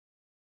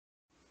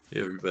Hey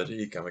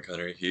everybody, Comic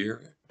Hunter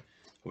here.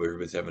 Hope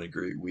everybody's having a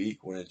great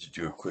week. Wanted to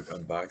do a quick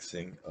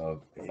unboxing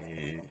of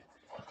a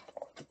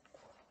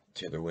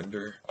Taylor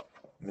Winder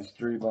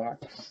mystery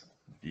box.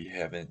 If you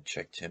haven't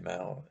checked him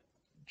out,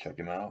 check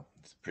him out.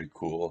 It's a pretty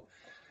cool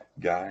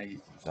guy.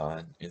 He's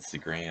on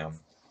Instagram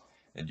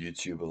and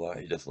YouTube a lot.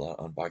 He does a lot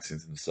of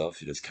unboxings himself.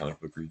 He does comic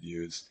book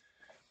reviews.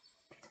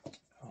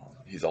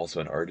 He's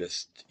also an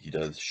artist. He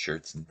does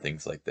shirts and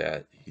things like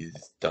that.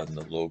 He's done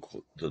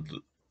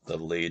the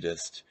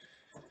latest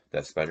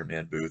that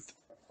Spider-Man booth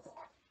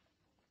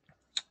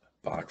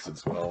box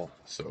as well.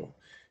 So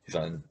he's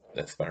on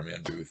that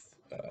Spider-Man booth,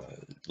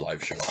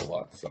 live shows a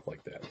lot, stuff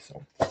like that.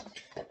 So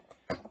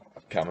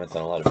comments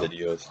on a lot of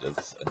videos,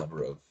 does a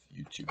number of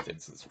YouTube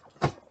things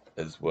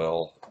as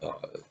well,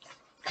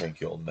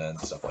 cranky old men,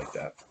 stuff like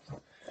that.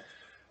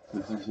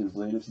 This is his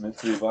latest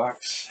mystery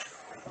box.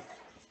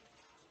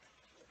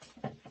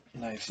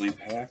 Nicely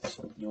packed.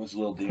 There was a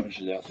little damage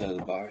to the outside of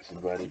the box. I'm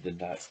glad it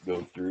did not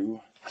go through.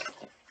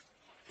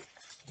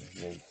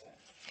 Here's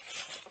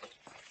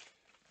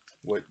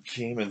what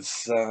came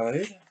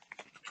inside.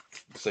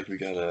 Looks like we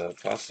got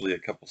possibly a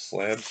couple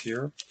slabs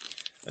here.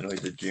 I know he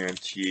did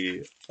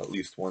guarantee at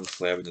least one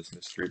slab in this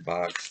mystery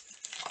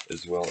box,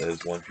 as well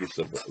as one piece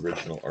of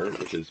original art,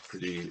 which is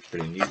pretty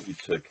neat. He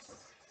took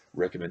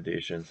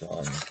recommendations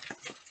on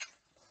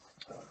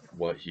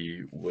what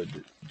he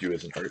would do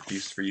as an art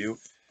piece for you.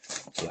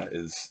 So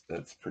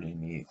that's pretty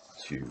neat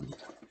to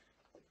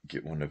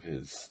get one of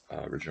his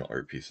original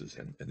art pieces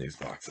in these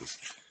boxes.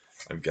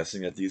 I'm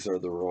guessing that these are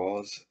the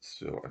raws,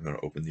 so I'm going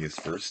to open these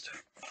first.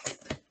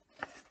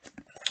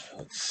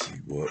 Let's see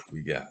what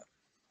we got.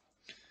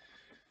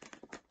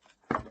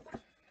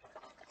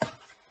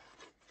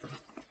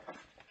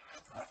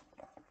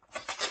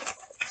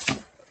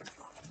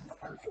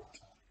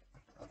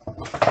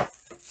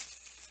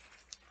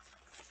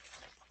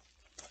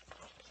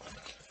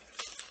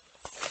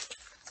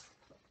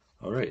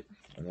 Alright,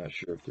 I'm not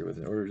sure if there was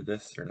an order to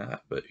this or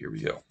not, but here we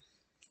go.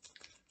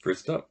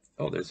 First up,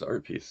 oh, there's the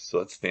art piece. So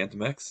that's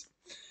Fantomex.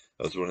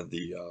 That was one of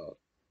the,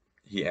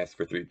 he asked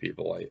for three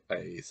people.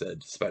 I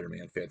said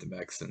Spider-Man,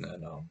 Fantomex, and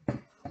then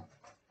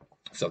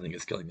Something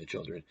is Killing the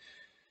Children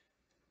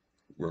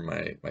were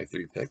my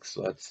three picks.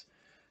 So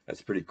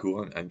that's pretty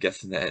cool. I'm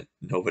guessing that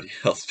nobody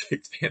else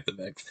picked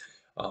Fantomex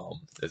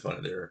as one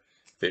of their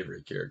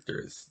favorite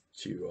characters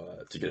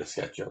to get a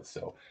sketch of.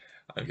 So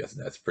I'm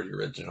guessing that's pretty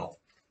original.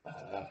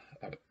 I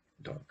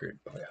don't agree.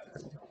 Oh yeah,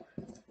 there we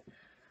go.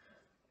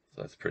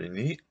 So that's pretty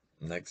neat.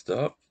 Next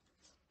up,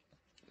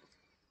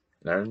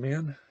 Iron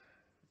Man,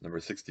 number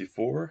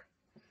 64.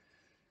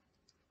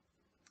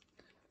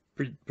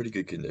 Pretty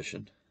good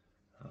condition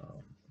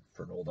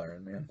for an old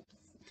Iron Man.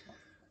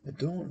 I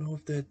don't know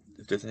if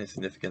there's any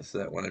significance to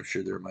that one. I'm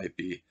sure there might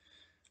be.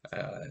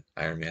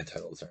 Iron Man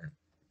titles aren't,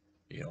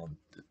 you know,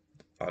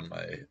 on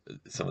my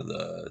some of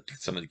the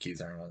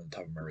keys aren't on the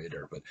top of my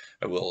radar, but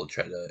I will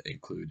try to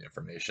include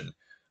information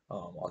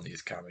on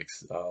these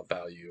comics,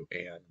 value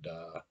and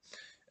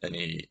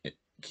any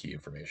key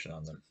information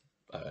on them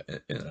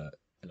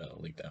in a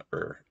link down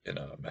or in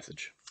a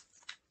message.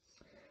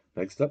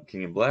 Next up,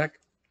 King in Black,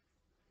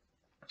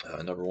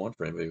 number one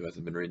for anybody who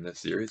hasn't been reading this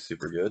series.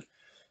 Super good.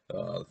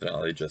 The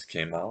finale just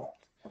came out,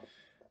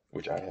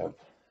 which I have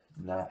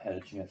not had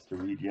a chance to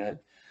read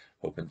yet.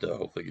 Hoping to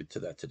hopefully get to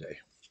that today.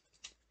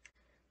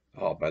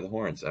 Oh, by the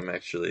horns. I'm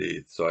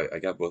actually, so I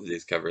got both of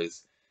these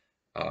covers.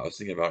 I was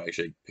thinking about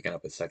actually picking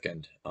up a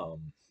second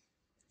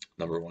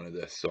number one of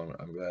this, so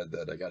I'm glad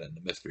that I got it in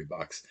the mystery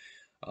box.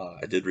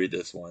 I did read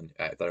this one.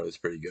 I thought it was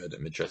pretty good.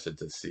 I'm interested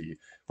to see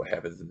what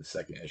happens in the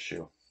second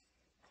issue.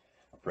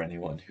 For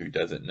anyone who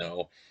doesn't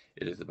know,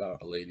 it is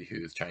about a lady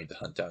who's trying to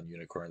hunt down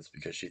unicorns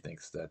because she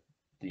thinks that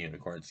the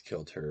unicorns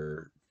killed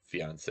her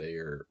fiance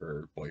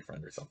or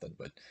boyfriend or something.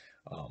 But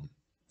um,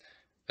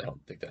 I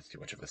don't think that's too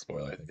much of a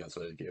spoiler. I think that's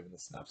what it gave in the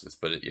synopsis.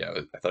 But yeah,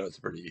 I thought it was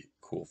a pretty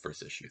cool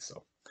first issue.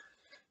 So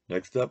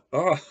next up,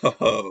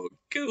 oh,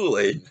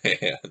 Kool-Aid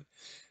Man.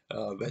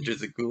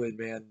 Adventures of Kool-Aid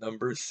Man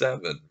number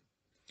 7.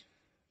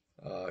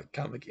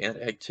 Comic and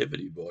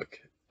activity book.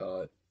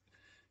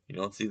 You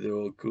don't see the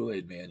old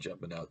Kool-Aid Man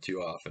jumping out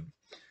too often.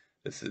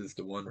 This is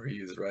the one where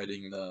he's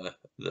riding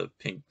the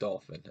pink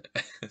dolphin.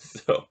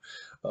 So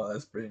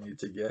that's pretty neat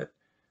to get.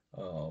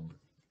 Um,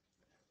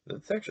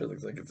 it actually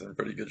looks like it's in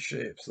pretty good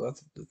shape. So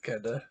that's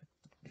kind of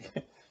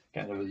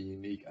kind of a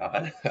unique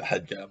odd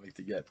comic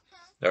to get.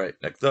 All right,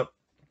 next up,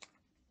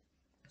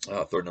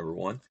 Thor number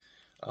 1.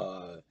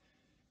 Uh,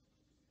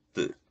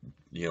 the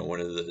one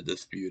of the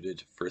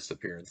disputed first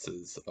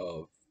appearances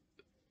of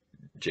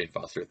Jane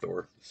Foster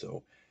Thor.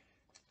 So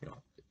you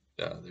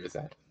there's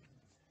that.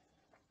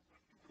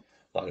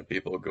 A lot of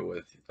people go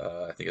with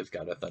I think it's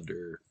got a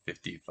Thunder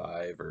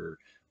 55 or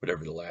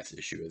whatever the last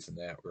issue is in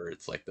that, where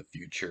it's like the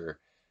future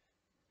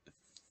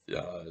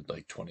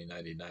like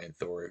 2099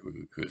 Thor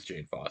who's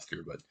Jane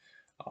Foster, but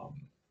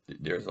um,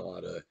 there's a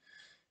lot of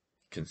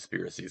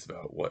conspiracies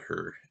about what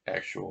her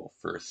actual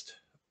first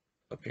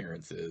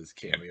appearance is,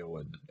 cameo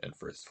and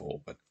first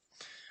full, but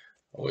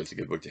always a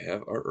good book to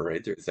have. All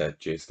right, there's that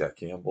J. Scott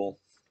Campbell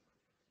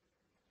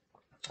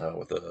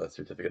with a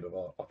certificate of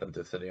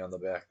authenticity on the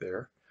back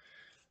there.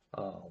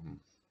 Um,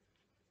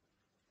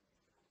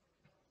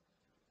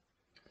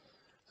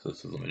 so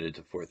this is limited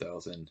to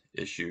 4,000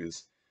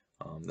 issues.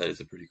 That is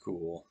a pretty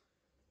cool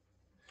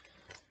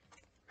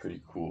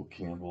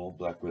Campbell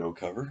Black Widow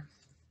cover.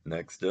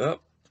 Next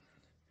up,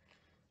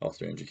 All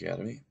Strange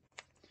Academy.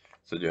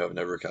 So do you have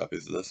never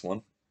copies of this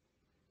one?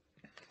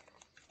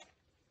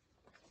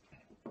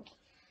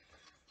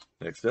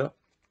 Next up,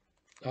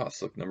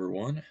 Silk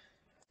 #1. I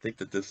think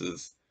that this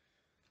is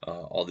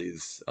all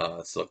these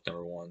Silk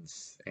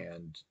 #1s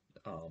and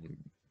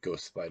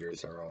Ghost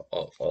Spiders are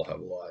all have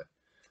a lot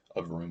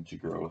of room to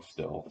grow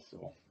still,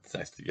 so it's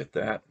nice to get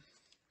that.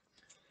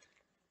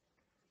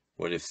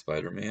 What If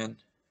Spider-Man?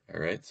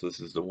 Alright, so this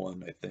is the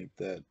one I think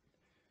that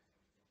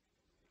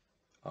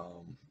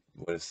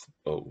what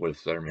if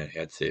Spider-Man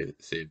had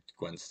saved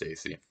Gwen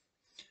Stacy?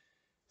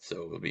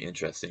 So it'll be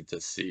interesting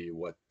to see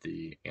what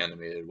the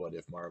animated What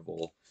If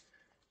Marvel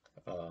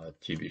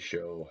TV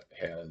show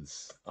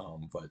has,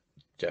 but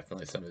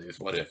definitely some of these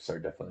what ifs are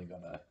definitely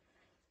gonna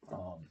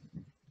um,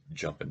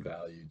 jump in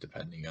value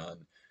depending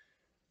on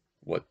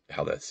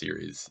how that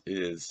series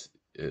is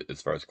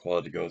as far as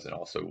quality goes, and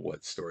also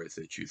what stories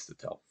they choose to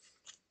tell.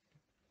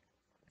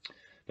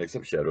 Next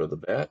up, Shadow of the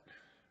Bat.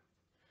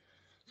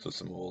 So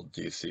some old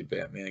DC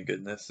Batman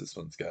goodness. This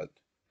one's got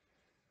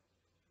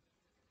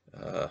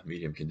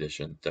medium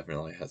condition.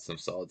 Definitely has some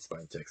solid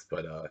spine ticks,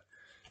 but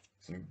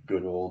some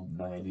good old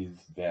 90s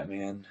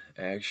Batman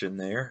action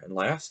there. And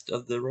last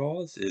of the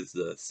Raws is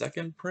the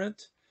second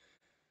print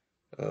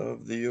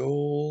of the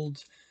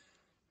old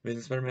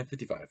Amazing Spider-Man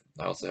 55.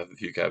 I also have a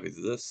few copies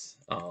of this.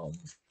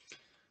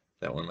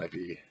 That one might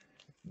be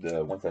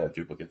the ones that have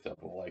duplicates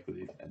of will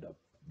likely end up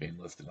being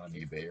listed on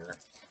eBay or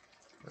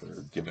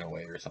given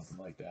away or something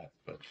like that.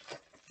 But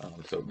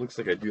so it looks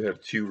like I do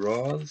have 2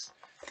 Raws.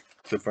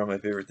 So far, my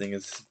favorite thing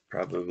is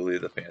probably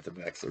the Phantom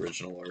X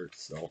original art.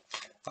 So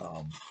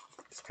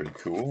it's pretty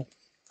cool.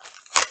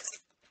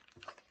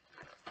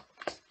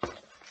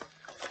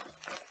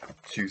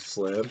 2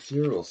 slabs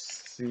here. We'll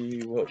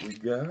see what we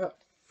got.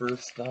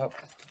 First up,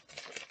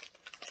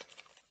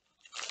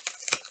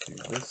 do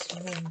this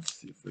one.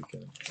 See if we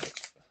can.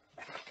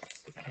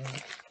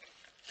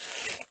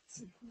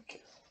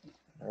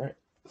 All right.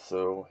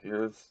 So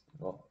here's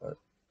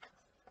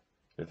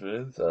if it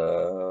is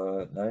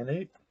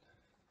 9/8.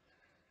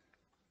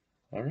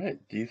 All right,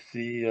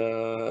 DC,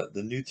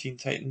 the new Teen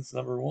Titans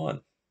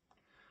 #1.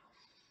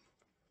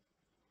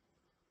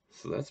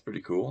 So that's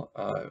pretty cool.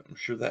 I'm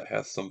sure that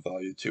has some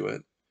value to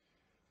it.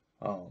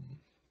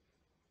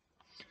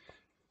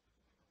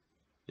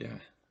 Yeah.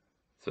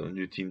 So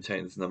new Teen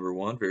Titans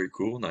 #1, very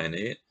cool,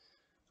 9/8.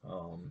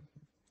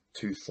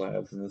 2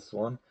 slabs in this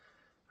one.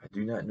 I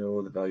do not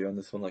know the value on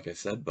this one, like I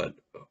said, but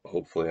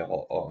hopefully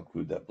I'll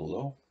include that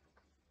below.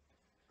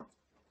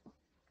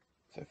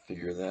 So I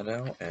figure that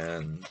out.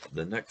 And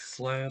the next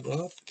slab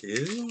up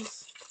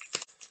is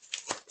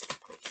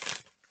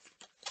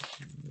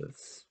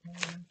this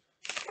one.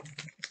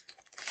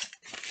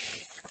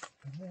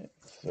 Alright,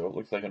 so it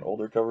looks like an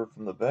older cover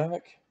from the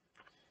back.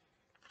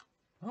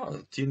 Oh,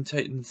 the Teen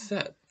Titans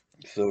set.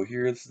 So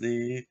here's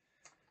the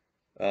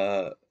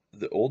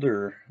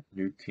older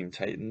new Teen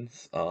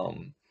Titans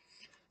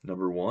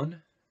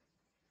 #1,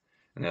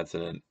 and that's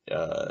an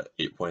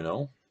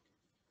 8.0.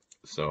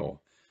 So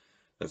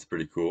that's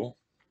pretty cool.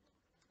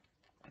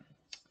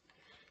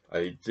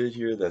 I did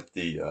hear that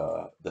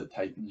the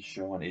Titans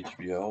show on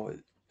HBO.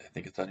 I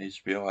think it's on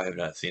HBO. I have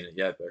not seen it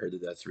yet, but I heard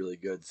that that's really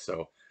good.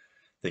 So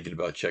thinking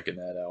about checking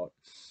that out.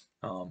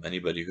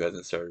 Anybody who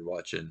hasn't started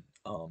watching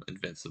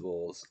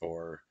Invincibles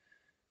or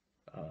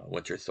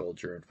Winter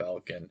Soldier and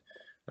Falcon,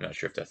 I'm not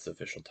sure if that's the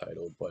official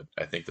title, but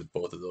I think that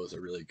both of those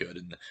are really good.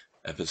 And the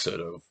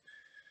episode of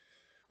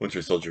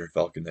Winter Soldier and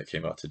Falcon that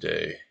came out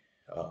today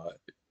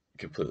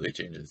completely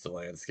changes the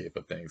landscape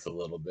of things a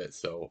little bit.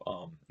 So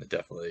I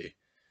definitely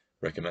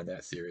recommend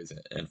that series.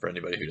 And for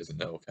anybody who doesn't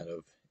know, kind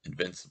of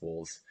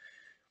Invincibles,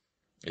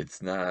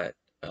 it's not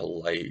a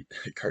light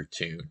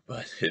cartoon,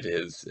 but it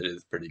is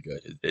pretty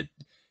good. It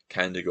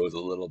kind of goes a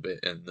little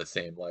bit in the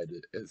same light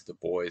as The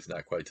Boys,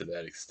 not quite to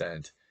that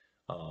extent.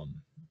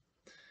 Um,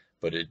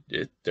 but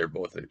they're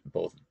both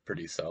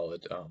pretty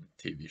solid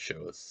TV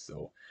shows.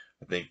 So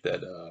I think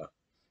that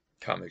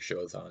comic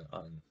shows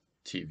on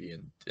TV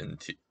and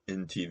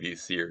in TV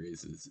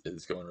series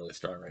is going really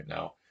strong right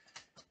now.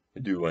 I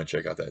do want to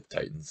check out that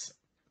Titans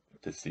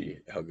to see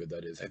how good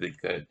that is. I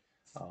think that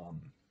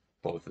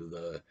both of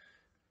the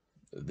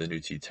new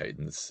Teen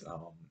Titans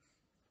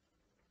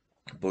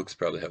books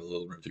probably have a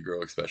little room to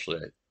grow,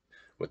 especially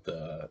with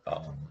the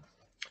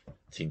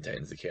Teen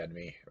Titans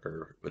Academy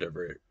or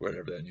whatever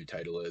that new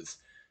title is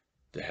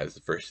that has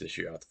the first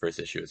issue out. The first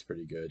issue is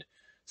pretty good.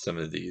 Some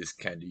of these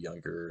kind of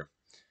younger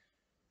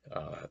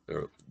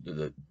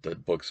the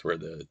books where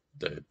the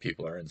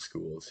people are in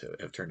schools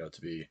have turned out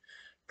to be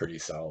pretty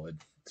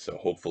solid. So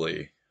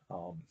hopefully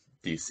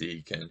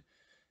DC can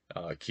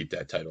keep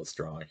that title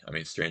strong. I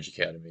mean, Strange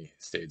Academy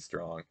stayed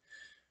strong.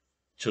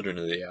 Children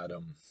of the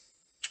Atom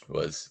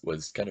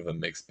was kind of a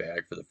mixed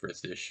bag for the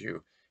first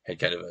issue. Had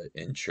kind of an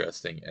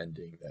interesting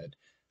ending that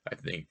I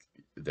think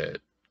that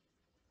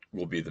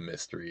will be the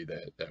mystery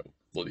that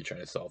we'll be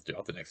trying to solve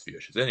throughout the next few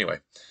issues. Anyway,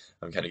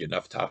 I'm kind of getting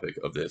off topic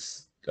of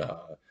this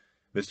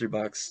mystery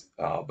box,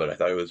 but I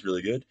thought it was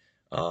really good.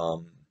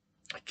 Um,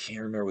 I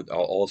can't remember what. I'll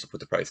also put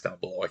the price down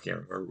below. I can't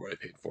remember what I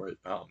paid for it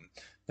now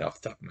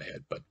off the top of my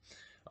head, but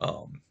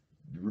um,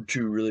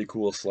 two really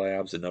cool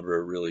slabs, a number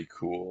of really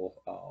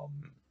cool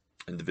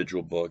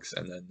individual books,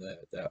 and then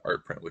that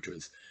art print, which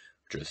was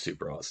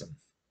super awesome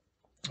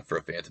for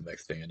a Phantom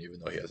X fan, even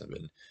though he hasn't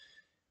been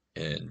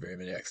in very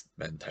many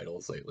X-Men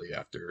titles lately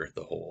after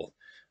the whole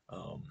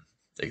um,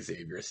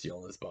 Xavier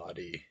stealing his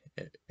body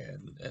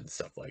and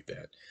stuff like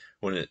that.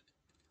 When it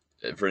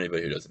For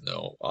anybody who doesn't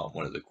know,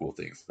 one of the cool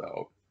things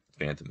about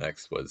Phantom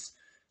X was,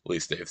 at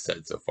least they've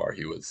said so far,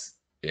 he was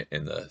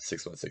in the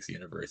 616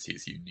 universe.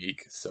 He's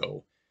unique,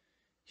 so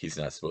he's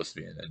not supposed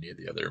to be in any of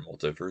the other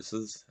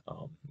multiverses,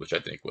 which I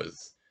think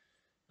was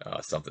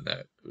something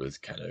that was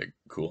kind of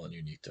cool and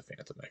unique to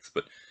Phantom X.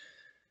 But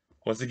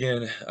once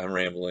again, I'm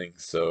rambling,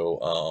 so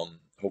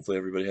hopefully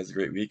everybody has a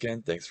great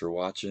weekend. Thanks for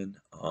watching.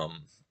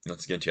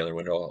 Once again, Taylor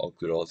Winter, I'll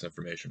include all this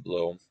information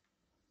below,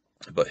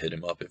 but hit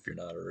him up if you're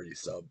not already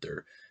subbed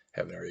or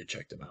haven't already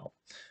checked him out.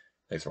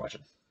 Thanks for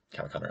watching.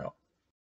 Comic Hunter out.